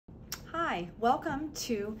Hi, welcome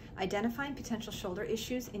to Identifying Potential Shoulder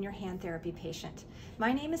Issues in Your Hand Therapy Patient.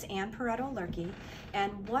 My name is Porretto-Loehrke,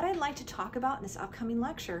 and what I'd like to talk about in this upcoming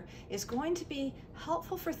lecture is going to be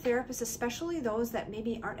helpful for therapists, especially those that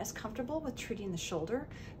maybe aren't as comfortable with treating the shoulder,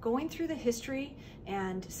 going through the history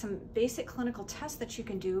and some basic clinical tests that you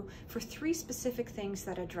can do for 3 specific things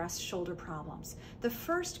that address shoulder problems. The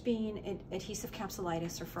first being adhesive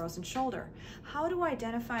capsulitis or frozen shoulder. How to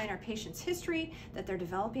identify in our patient's history that they're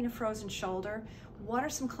developing a frozen shoulder, what are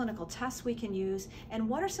some clinical tests we can use, and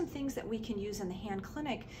what are some things that we can use in the hand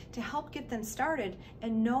clinic to help get them started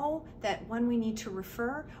and know that when we need to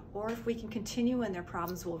refer or if we can continue and their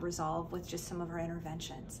problems will resolve with just some of our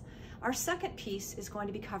interventions. Our second piece is going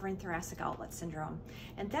to be covering thoracic outlet syndrome,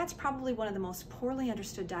 and that's probably one of the most poorly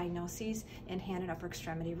understood diagnoses in hand and upper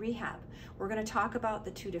extremity rehab. We're going to talk about the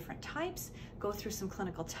 2 different types, go through some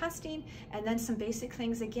clinical testing, and then some basic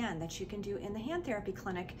things again that you can do in the hand therapy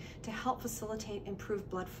clinic to help facilitate improved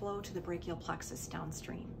blood flow to the brachial plexus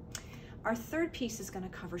downstream. Our third piece is going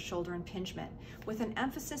to cover shoulder impingement with an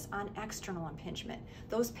emphasis on external impingement,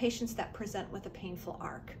 those patients that present with a painful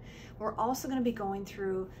arc. We're also going to be going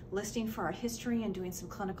through listing for our history and doing some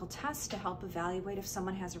clinical tests to help evaluate if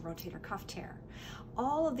someone has a rotator cuff tear.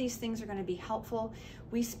 All of these things are going to be helpful.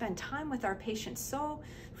 We spend time with our patients so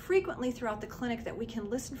frequently throughout the clinic that we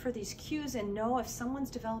can listen for these cues and know if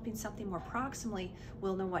someone's developing something more proximally,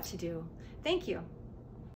 we'll know what to do. Thank you.